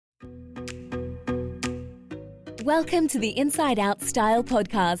Welcome to the Inside Out Style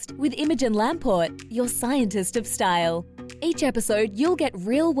podcast with Imogen Lamport, your scientist of style. Each episode, you'll get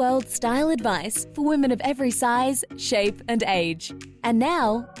real-world style advice for women of every size, shape, and age. And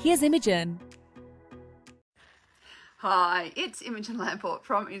now, here's Imogen. Hi, it's Imogen Lamport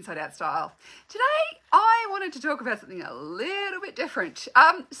from Inside Out Style. Today, I wanted to talk about something a little bit different. So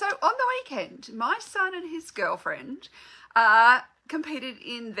on the weekend, my son and his girlfriend competed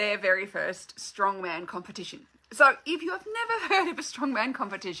in their very first strongman competition. So if you have never heard of a strongman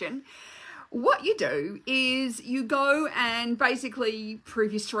competition, what you do is you go and basically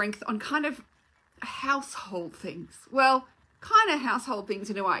prove your strength on kind of household things. Well, kind of household things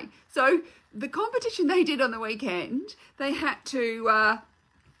in a way. So the competition they did on the weekend, they had to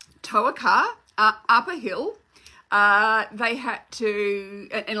tow a car up a hill. They had to,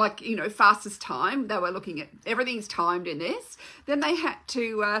 and fastest time, they were looking at, everything's timed in this. Then they had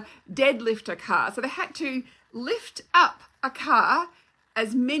to deadlift a car. So they had to lift up a car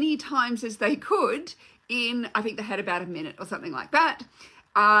as many times as they could in, I think they had about a minute or something like that.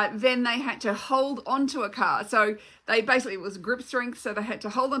 Then they had to hold onto a car. So they basically, it was grip strength. So they had to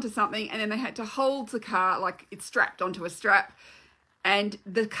hold onto something and then they had to hold the car like it's strapped onto a strap. And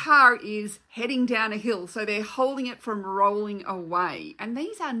the car is heading down a hill. So they're holding it from rolling away. And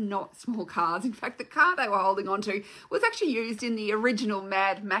these are not small cars. In fact, the car they were holding onto was actually used in the original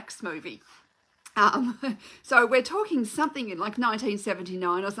Mad Max movie. So we're talking something in like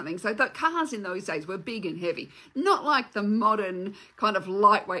 1979 or something. So the cars in those days were big and heavy, not like the modern kind of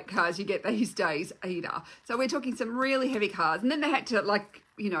lightweight cars you get these days either. So we're talking some really heavy cars. And then they had to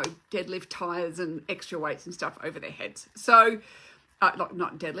deadlift tires and extra weights and stuff over their heads. So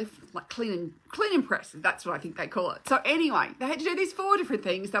not deadlift, like clean and press. That's what I think they call it. So anyway, they had to do these 4 different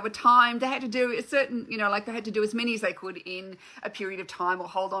things. They were timed. They had to do a certain, they had to do as many as they could in a period of time or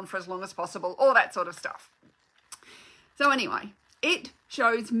hold on for as long as possible, all that sort of stuff. So anyway, it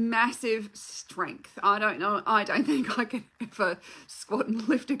shows massive strength. I don't think I can ever squat and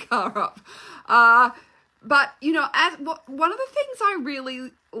lift a car up. But, one of the things I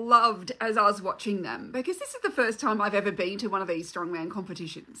really loved as I was watching them, because this is the first time I've ever been to one of these strongman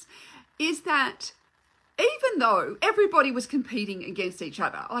competitions, is that even though everybody was competing against each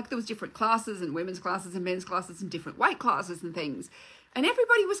other, like there was different classes and women's classes and men's classes and different weight classes and things, and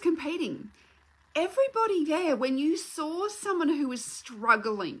everybody was competing, everybody there, when you saw someone who was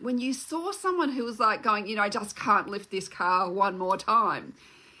struggling, when you saw someone who was like going, I just can't lift this car one more time,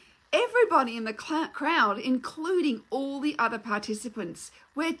 everybody in the crowd, including all the other participants,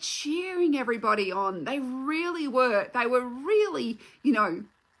 were cheering everybody on. They really were. They were really,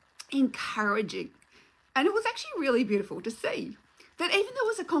 encouraging. And it was actually really beautiful to see that even though it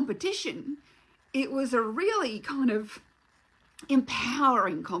was a competition, it was a really kind of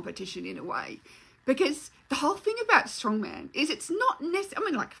empowering competition in a way. Because the whole thing about strongman is it's not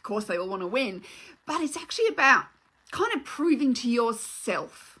necessarily, of course they all want to win, but it's actually about kind of proving to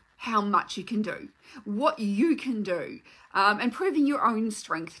yourself how much you can do, what you can do, and proving your own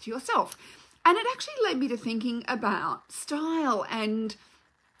strength to yourself. And it actually led me to thinking about style and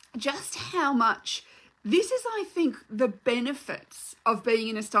just how much this is, I think, the benefits of being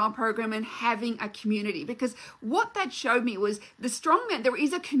in a style program and having a community. Because what that showed me was the strongman, there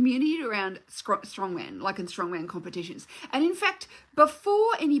is a community around strongman, like in strongman competitions. And in fact, before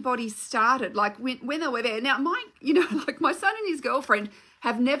anybody started, like when they were there, now my son and his girlfriend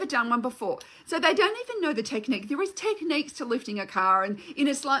have never done one before. So they don't even know the technique. There is techniques to lifting a car and in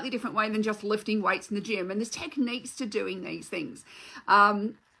a slightly different way than just lifting weights in the gym. And there's techniques to doing these things.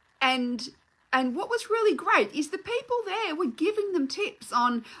 And what was really great is the people there were giving them tips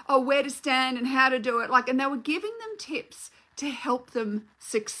on where to stand and how to do it. And they were giving them tips to help them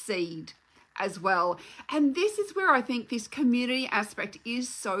succeed as well. And this is where I think this community aspect is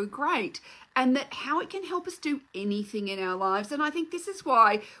so great, and that how it can help us do anything in our lives. And I think this is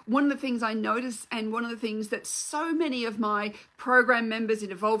why one of the things I notice, and one of the things that so many of my program members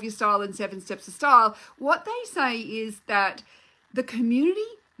in Evolve Your Style and 7 Steps of Style, what they say is that the community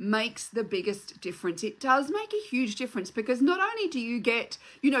makes the biggest difference. It does make a huge difference, because not only do you get,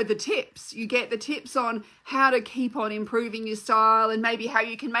 the tips, you get the tips on how to keep on improving your style and maybe how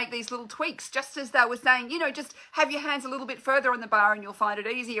you can make these little tweaks, just as they were saying, just have your hands a little bit further on the bar and you'll find it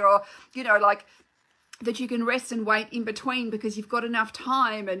easier, or, that you can rest and wait in between because you've got enough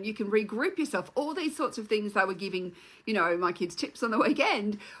time and you can regroup yourself. All these sorts of things they were giving, my kids tips on the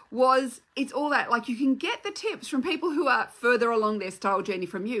weekend, it's all that, you can get the tips from people who are further along their style journey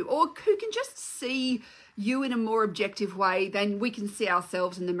from you, or who can just see you in a more objective way than we can see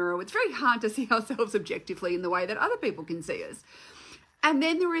ourselves in the mirror. It's very hard to see ourselves objectively in the way that other people can see us. And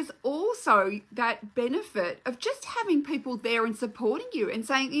then there is also that benefit of just having people there and supporting you and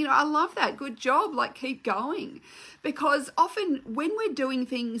saying, you know, I love that, good job, like keep going. Because often when we're doing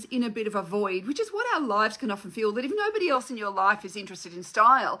things in a bit of a void, which is what our lives can often feel, that if nobody else in your life is interested in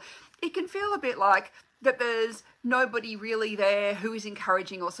style, it can feel a bit like that there's nobody really there who is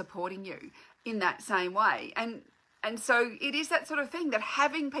encouraging or supporting you in that same way. And so it is that sort of thing, that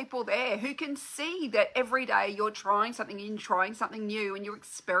having people there who can see that every day you're trying something new and you're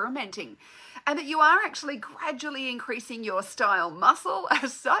experimenting, and that you are actually gradually increasing your style muscle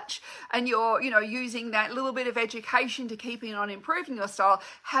as such, and you're, you know, using that little bit of education to keeping on improving your style.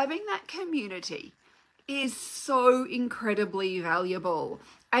 Having that community is so incredibly valuable.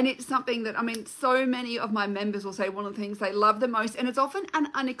 And it's something that, I mean, so many of my members will say one of the things they love the most, and it's often an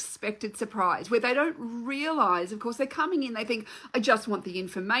unexpected surprise where they don't realize, of course, they're coming in, they think, I just want the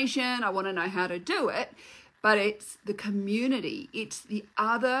information, I want to know how to do it. But it's the community, it's the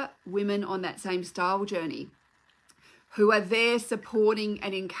other women on that same style journey who are there supporting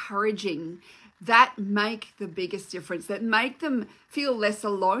and encouraging, that make the biggest difference, that make them feel less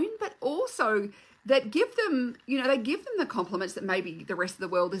alone, but also that give them, you know, they give them the compliments that maybe the rest of the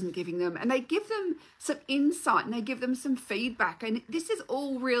world isn't giving them, and they give them some insight and they give them some feedback. And this is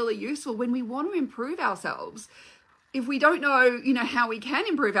all really useful when we want to improve ourselves. If we don't know, you know, how we can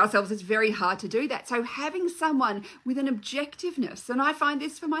improve ourselves, it's very hard to do that. So having someone with an objectiveness, and I find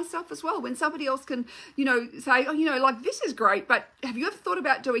this for myself as well, when somebody else can, you know, say, oh, you know, like, this is great, but have you ever thought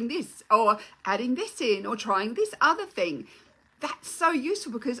about doing this or adding this in or trying this other thing? That's so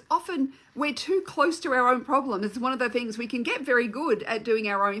useful, because often we're too close to our own problem. It's one of the things, we can get very good at doing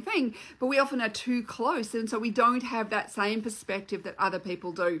our own thing, but we often are too close. And so we don't have that same perspective that other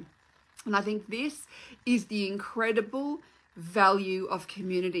people do. And I think this is the incredible value of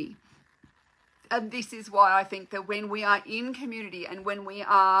community. And this is why I think that when we are in community and when we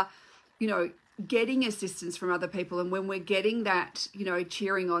are, you know, getting assistance from other people, and when we're getting that, you know,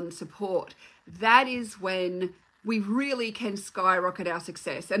 cheering on support, that is when we really can skyrocket our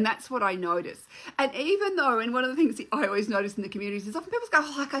success. And that's what I notice. And even though, and one of the things I always notice in the communities is often people go,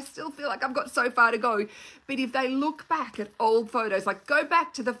 oh, like, I still feel like I've got so far to go. But if they look back at old photos, like go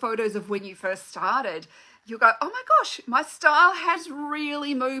back to the photos of when you first started, you'll go, oh my gosh, my style has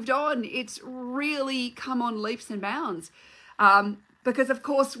really moved on. It's really come on leaps and bounds. Because, of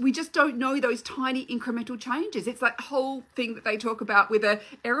course, we just don't know those tiny incremental changes. It's that whole thing that they talk about with an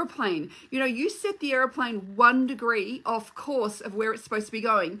aeroplane. You know, you set the aeroplane 1 degree off course of where it's supposed to be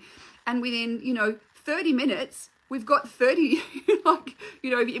going, and within, you know, 30 minutes, we've got 30, like,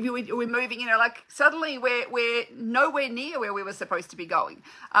 you know, if we're moving, you know, like suddenly we're nowhere near where we were supposed to be going.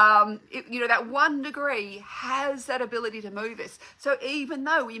 You know, that 1 degree has that ability to move us. So even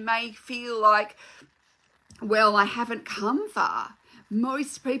though we may feel like, well, I haven't come far,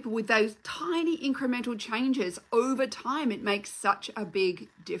 most people with those tiny incremental changes over time, it makes such a big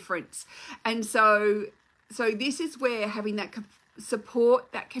difference. And so this is where having that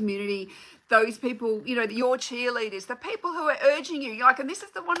support, that community, those people, you know, your cheerleaders, the people who are urging you, like, and this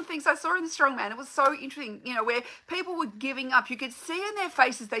is the one of the things I saw in the Strongman. It was so interesting, you know, where people were giving up. You could see in their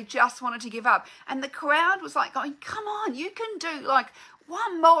faces they just wanted to give up. And the crowd was like going, come on, you can do like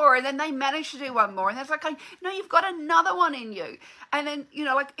one more. And then they managed to do one more. And that's like, no, you've got another one in you. And then, you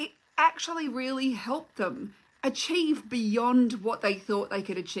know, like, it actually really helped them achieve beyond what they thought they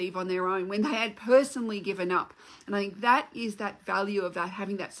could achieve on their own when they had personally given up. And I think that is that value of that,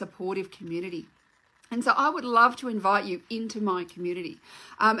 having that supportive community. And so I would love to invite you into my community.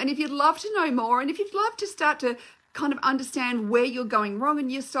 And if you'd love to know more, and if you'd love to start to kind of understand where you're going wrong in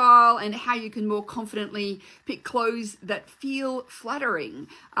your style and how you can more confidently pick clothes that feel flattering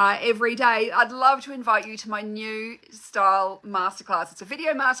every day, I'd love to invite you to my new style masterclass. It's a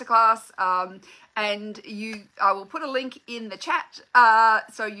video masterclass, and I will put a link in the chat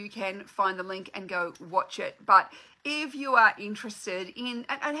so you can find the link and go watch it. But if you are interested in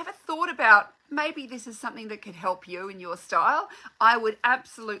and have a thought about maybe this is something that could help you in your style, I would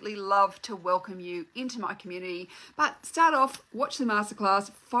absolutely love to welcome you into my community. But start off, watch the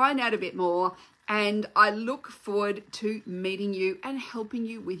masterclass, find out a bit more, and I look forward to meeting you and helping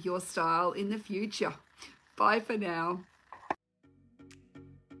you with your style in the future. Bye for now.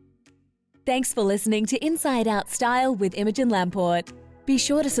 Thanks for listening to Inside Out Style with Imogen Lamport. Be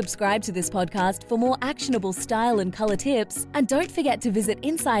sure to subscribe to this podcast for more actionable style and colour tips, and don't forget to visit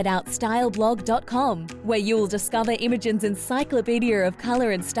InsideOutStyleblog.com, where you will discover Imogen's encyclopedia of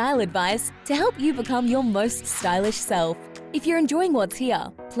colour and style advice to help you become your most stylish self. If you're enjoying what's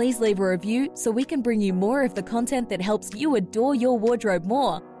here, please leave a review so we can bring you more of the content that helps you adore your wardrobe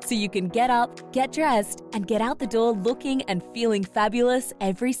more. so you can get up, get dressed, and get out the door looking and feeling fabulous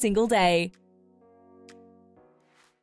every single day.